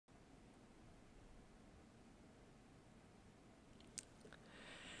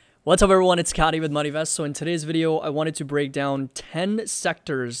What's up everyone, it's Kadi with MoneyVest. So in today's video, I wanted to break down 10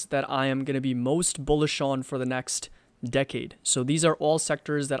 sectors that I am going to be most bullish on for the next decade. So these are all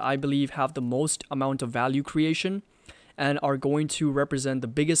sectors that I believe have the most amount of value creation and are going to represent the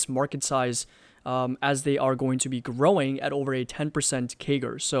biggest market size as they are going to be growing at over a 10%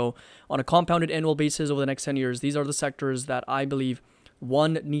 CAGR. So on a compounded annual basis over the next 10 years, these are the sectors that I believe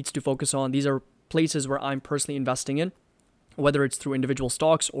one needs to focus on. These are places where I'm personally investing in, whether it's through individual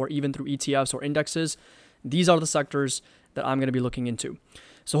stocks or even through ETFs or indexes. These are the sectors that I'm going to be looking into.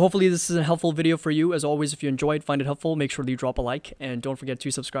 So hopefully this is a helpful video for you. As always, if you enjoyed, find it helpful, make sure that you drop a like and don't forget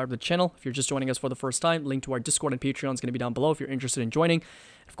to subscribe to the channel. If you're just joining us for the first time, link to our Discord and Patreon is going to be down below if you're interested in joining.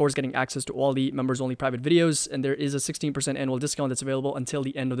 Of course, getting access to all the members only private videos, and there is a 16% annual discount that's available until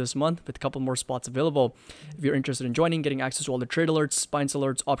the end of this month with a couple more spots available. If you're interested in joining, getting access to all the trade alerts, binds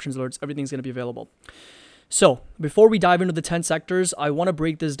alerts, options alerts, everything's going to be available. So before we dive into the 10 sectors, I want to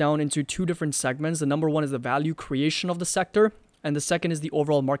break this down into two different segments. The number one is the value creation of the sector, and the second is the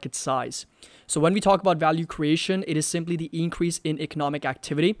overall market size. So when we talk about value creation, it is simply the increase in economic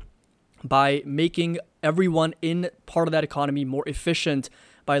activity by making everyone in part of that economy more efficient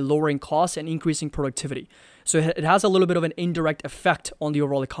by lowering costs and increasing productivity. So it has a little bit of an indirect effect on the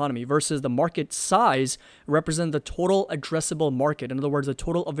overall economy versus the market size represents the total addressable market. In other words, the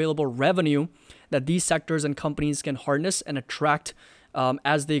total available revenue that these sectors and companies can harness and attract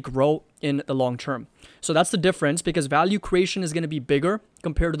as they grow in the long term. So that's the difference, because value creation is going to be bigger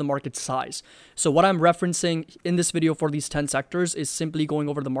compared to the market size. So what I'm referencing in this video for these 10 sectors is simply going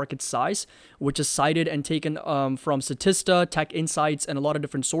over the market size, which is cited and taken from Statista, Tech Insights, and a lot of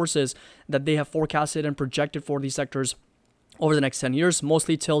different sources that they have forecasted and projected for these sectors over the next 10 years,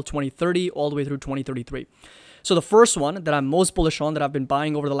 mostly till 2030, all the way through 2033. So the first one that I'm most bullish on, that I've been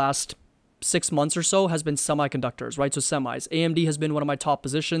buying over the last 6 months or so, has been semiconductors, right? So semis. AMD has been one of my top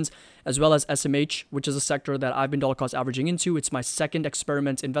positions, as well as SMH, which is a sector that I've been dollar cost averaging into. It's my second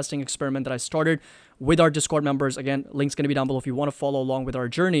investing experiment that I started with our Discord members. Again, link's going to be down below if you want to follow along with our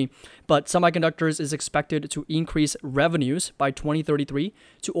journey. But semiconductors is expected to increase revenues by 2033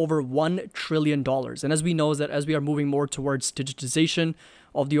 to over $1 trillion. And as we know, that as we are moving more towards digitization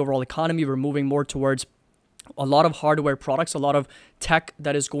of the overall economy, we're moving more towards a lot of hardware products, a lot of tech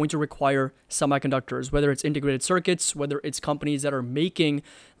that is going to require semiconductors, whether it's integrated circuits, whether it's companies that are making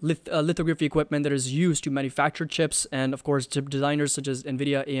lithography equipment that is used to manufacture chips, and of course, chip designers such as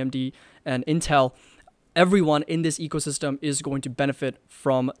NVIDIA, AMD, and Intel. Everyone in this ecosystem is going to benefit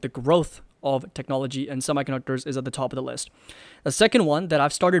from the growth of technology, and semiconductors is at the top of the list. The second one that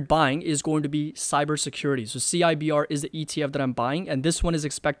I've started buying is going to be cybersecurity. So CIBR is the ETF that I'm buying, and this one is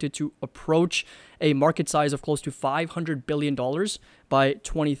expected to approach a market size of close to $500 billion by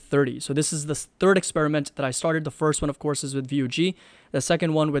 2030. So this is the third experiment that I started. The first one, of course, is with VUG, the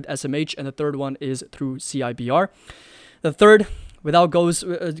second one with SMH, and the third one is through CIBR. The third goes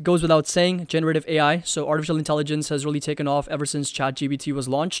without saying, generative AI. So artificial intelligence has really taken off ever since ChatGPT was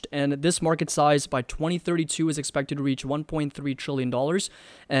launched, and this market size by 2032 is expected to reach $1.3 trillion.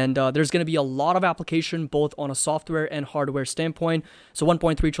 And there's going to be a lot of application both on a software and hardware standpoint. So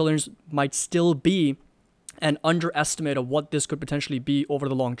 1.3 trillion might still be an underestimate of what this could potentially be over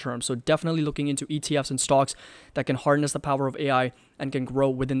the long term. So definitely looking into ETFs and stocks that can harness the power of AI and can grow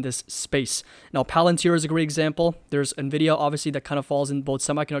within this space. Now, Palantir is a great example. There's NVIDIA, obviously, that kind of falls in both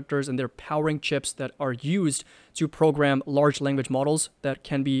semiconductors, and they're powering chips that are used to program large language models that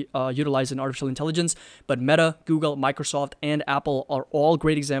can be utilized in artificial intelligence. But Meta, Google, Microsoft, and Apple are all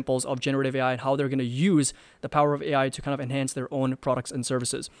great examples of generative AI and how they're going to use the power of AI to kind of enhance their own products and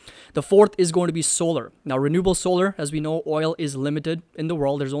services. The fourth is going to be solar. Now, renewable solar, as we know, oil is limited in the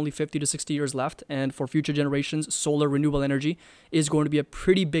world. There's only 50 to 60 years left. And for future generations, solar renewable energy is going to be a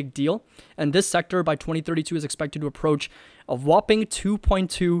pretty big deal. And this sector by 2032 is expected to approach a whopping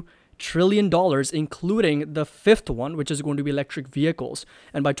 $2.2 trillion, including the fifth one, which is going to be electric vehicles.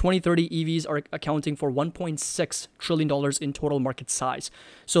 And by 2030, EVs are accounting for $1.6 trillion in total market size.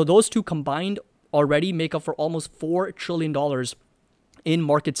 So those two combined already make up for almost $4 trillion in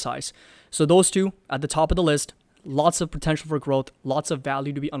market size. So those two at the top of the list, lots of potential for growth, lots of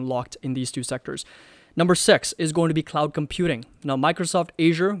value to be unlocked in these two sectors. Number 6 is going to be cloud computing. Now, Microsoft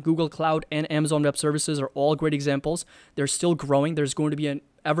Azure, Google Cloud, and Amazon Web Services are all great examples. They're still growing. There's going to be an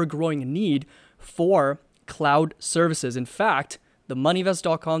ever-growing need for cloud services. In fact, the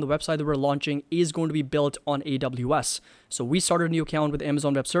MoneyVest.com, the website that we're launching, is going to be built on AWS. So we started a new account with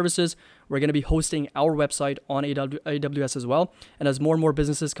Amazon Web Services. We're going to be hosting our website on AWS as well. And as more and more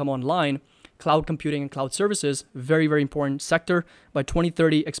businesses come online, cloud computing and cloud services, very, very important sector. By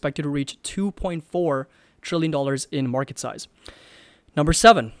 2030, expected to reach $2.4 trillion in market size. Number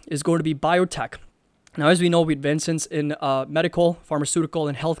 7 is going to be biotech. Now, as we know, with advancements in medical, pharmaceutical,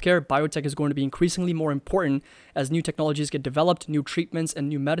 and healthcare, biotech is going to be increasingly more important as new technologies get developed, new treatments, and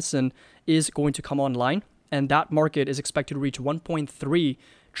new medicine is going to come online. And that market is expected to reach $1.3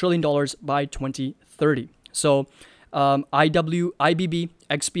 trillion by 2030. So IBB,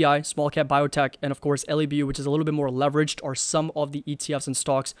 XBI, small cap biotech, and of course LABU, which is a little bit more leveraged, are some of the ETFs and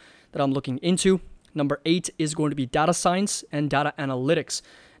stocks that I'm looking into. Number 8 is going to be data science and data analytics.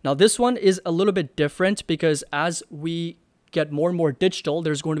 Now, this one is a little bit different because as we get more and more digital,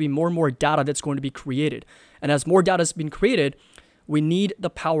 there's going to be more and more data that's going to be created. And as more data has been created, we need the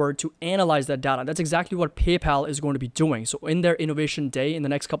power to analyze that data. That's exactly what PayPal is going to be doing. So in their innovation day in the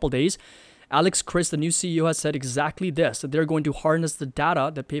next couple of days, Alex Chris, the new CEO, has said exactly this, that they're going to harness the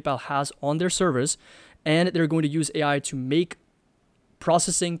data that PayPal has on their servers, and they're going to use AI to make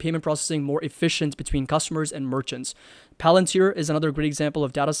payment processing more efficient between customers and merchants. Palantir is another great example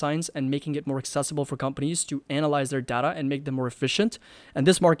of data science and making it more accessible for companies to analyze their data and make them more efficient. And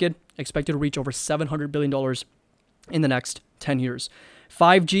this market expected to reach over $700 billion in the next 10 years.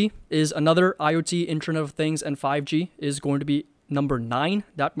 5G is another IoT, Internet of Things, and 5G is going to be number 9.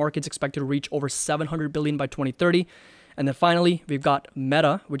 That market's expected to reach over $700 billion by 2030. And then finally, we've got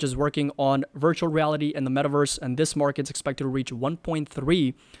Meta, which is working on virtual reality and the metaverse. And this market's expected to reach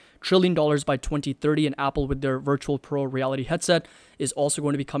 $1.3 trillion by 2030. And Apple, with their Virtual Pro reality headset, is also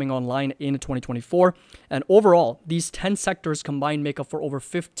going to be coming online in 2024. And overall, these 10 sectors combined make up for over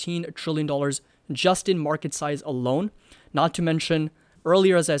 $15 trillion just in market size alone. Not to mention,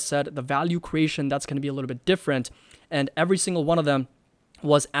 earlier, as I said, the value creation, that's going to be a little bit different. And every single one of them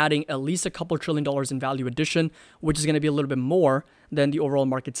was adding at least a couple $1 trillion in value addition, which is going to be a little bit more than the overall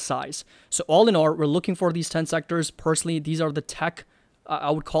market size. So all in all, we're looking for these 10 sectors. Personally, these are the tech, I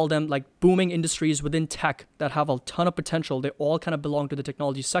would call them like booming industries within tech that have a ton of potential. They all kind of belong to the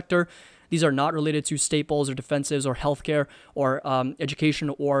technology sector. These are not related to staples or defensives or healthcare or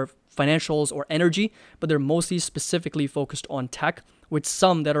education or financials or energy, but they're mostly specifically focused on tech, with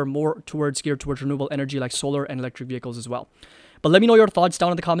some that are more geared towards renewable energy like solar and electric vehicles as well. But let me know your thoughts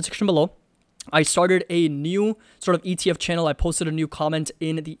down in the comment section below. I started a new sort of ETF channel. I posted a new comment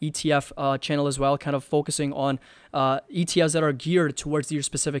in the ETF channel as well, kind of focusing on ETFs that are geared towards your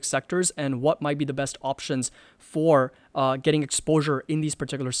specific sectors and what might be the best options for getting exposure in these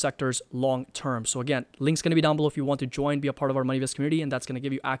particular sectors long term. So again, link's going to be down below if you want to join, be a part of our MoneyVest community, and that's going to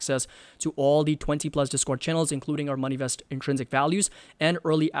give you access to all the 20+ Discord channels, including our MoneyVest intrinsic values and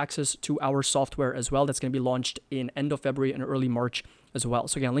early access to our software as well. That's going to be launched in end of February and early March as well.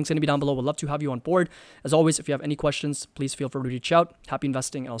 So again, link's going to be down below. We'd love to have you on board. As always, if you have any questions, please feel free to reach out. Happy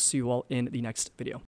investing, and I'll see you all in the next video.